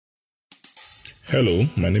Hello,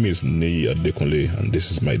 my name is Neyi Adekunle, and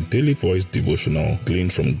this is my daily voice devotional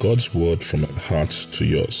gleaned from God's word from my heart to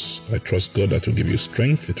yours. I trust God that will give you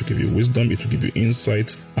strength, it will give you wisdom, it will give you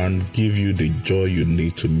insight, and give you the joy you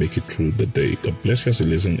need to make it through the day. God bless you as you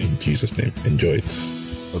listen in Jesus' name. Enjoy it.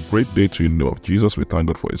 A great day to you in the name of Jesus. We thank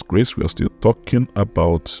God for His grace. We are still talking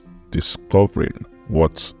about discovering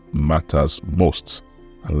what matters most.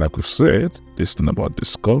 And like we've said, this thing about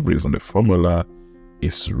discoveries and the formula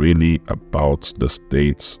is really about the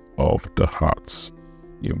state of the heart.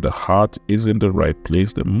 If the heart is in the right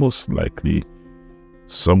place, then most likely,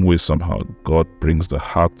 some way, somehow, God brings the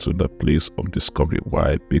heart to the place of discovery.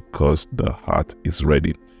 Why? Because the heart is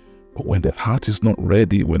ready. But when the heart is not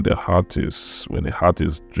ready, when the heart is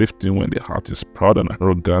drifting, when the heart is proud and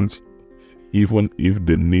arrogant, even if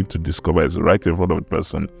the need to discover is right in front of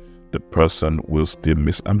the person will still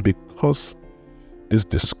miss. And because this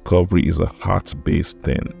discovery is a heart-based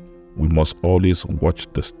thing, we must always watch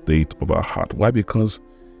the state of our heart. Why? Because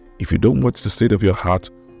if you don't watch the state of your heart,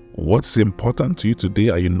 what's important to you today,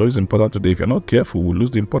 and you know it's important today, if you're not careful, we'll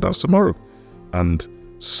lose the importance tomorrow. And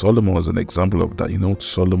Solomon is an example of that. You know,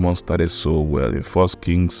 Solomon started so well. In 1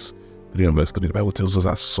 Kings 3 and verse 3, the Bible tells us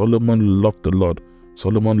that Solomon loved the Lord.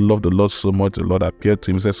 Solomon loved the Lord so much, the Lord appeared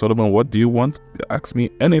to him and said, Solomon, what do you want? Ask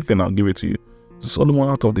me anything, I'll give it to you. Solomon,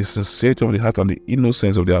 out of the sincerity of the heart and the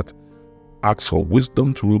innocence of the heart, asked for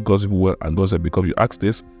wisdom to rule God's people well. And God said, because you ask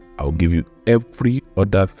this, I'll give you every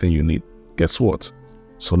other thing you need. Guess what?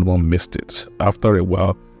 Solomon missed it. After a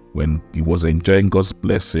while, when he was enjoying God's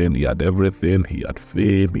blessing, he had everything. He had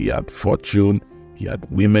fame, he had fortune, he had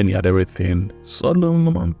women, he had everything.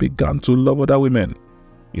 Solomon began to love other women.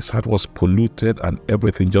 His heart was polluted and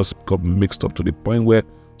everything just got mixed up to the point where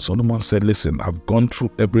Solomon said, listen, I've gone through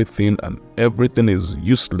everything and everything is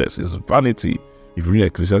useless, it's vanity. If you read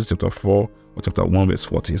Ecclesiastes chapter 4 or chapter 1 verse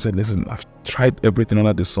 40, he said, listen, I've tried everything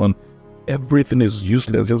under the sun. Everything is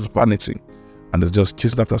useless, just vanity. And it's just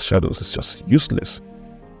chasing after shadows, it's just useless.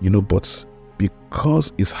 You know, but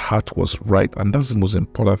because his heart was right, and that's the most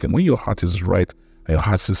important thing. When your heart is right and your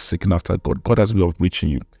heart is seeking after God, God has a way of reaching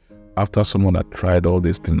you. After someone had tried all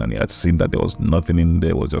these things and he had seen that there was nothing in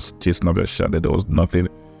there, was just chasing after a shadow, there was nothing.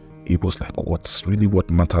 It was like, what's really what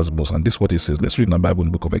matters most? And this is what it says. Let's read in the Bible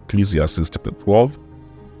in the book of Ecclesiastes chapter 12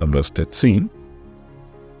 and verse 13.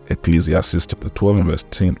 Ecclesiastes chapter 12 and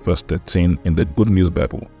verse 13 in the Good News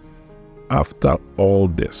Bible. After all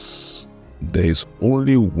this, there is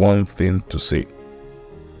only one thing to say.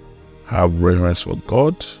 Have reverence for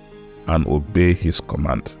God and obey His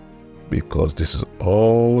command, because this is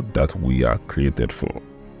all that we are created for.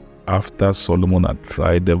 After Solomon had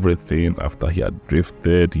tried everything, after he had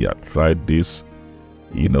drifted, he had tried this,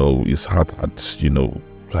 his heart had,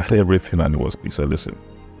 tried everything, and he said, listen,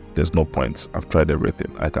 there's no point. I've tried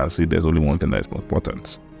everything. I can see there's only one thing that is more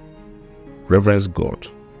important. Reverence God,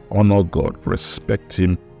 honor God, respect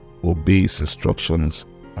Him, obey His instructions,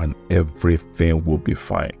 and everything will be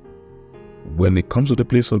fine. When it comes to the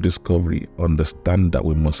place of discovery, understand that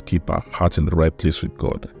we must keep our heart in the right place with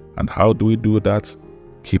God. And how do we do that?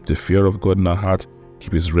 Keep the fear of God in our heart,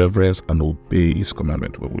 keep His reverence, and obey His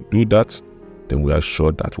commandment. When we do that, then we are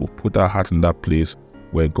sure that we'll put our heart in that place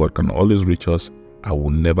where God can always reach us and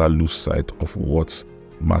will never lose sight of what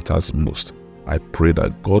matters most. I pray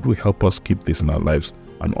that God will help us keep this in our lives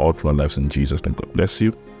and all through our lives in Jesus' name. God bless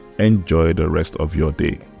you. Enjoy the rest of your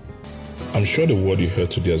day. I'm sure the word you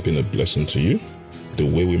heard today has been a blessing to you. The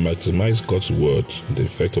way we maximize God's word, the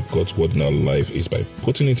effect of God's word in our life, is by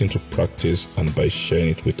putting it into practice and by sharing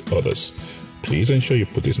it with others. Please ensure you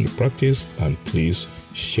put this into practice and please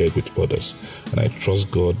share it with others. And I trust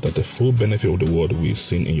God that the full benefit of the word will be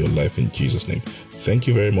seen in your life in Jesus' name. Thank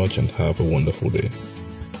you very much and have a wonderful day.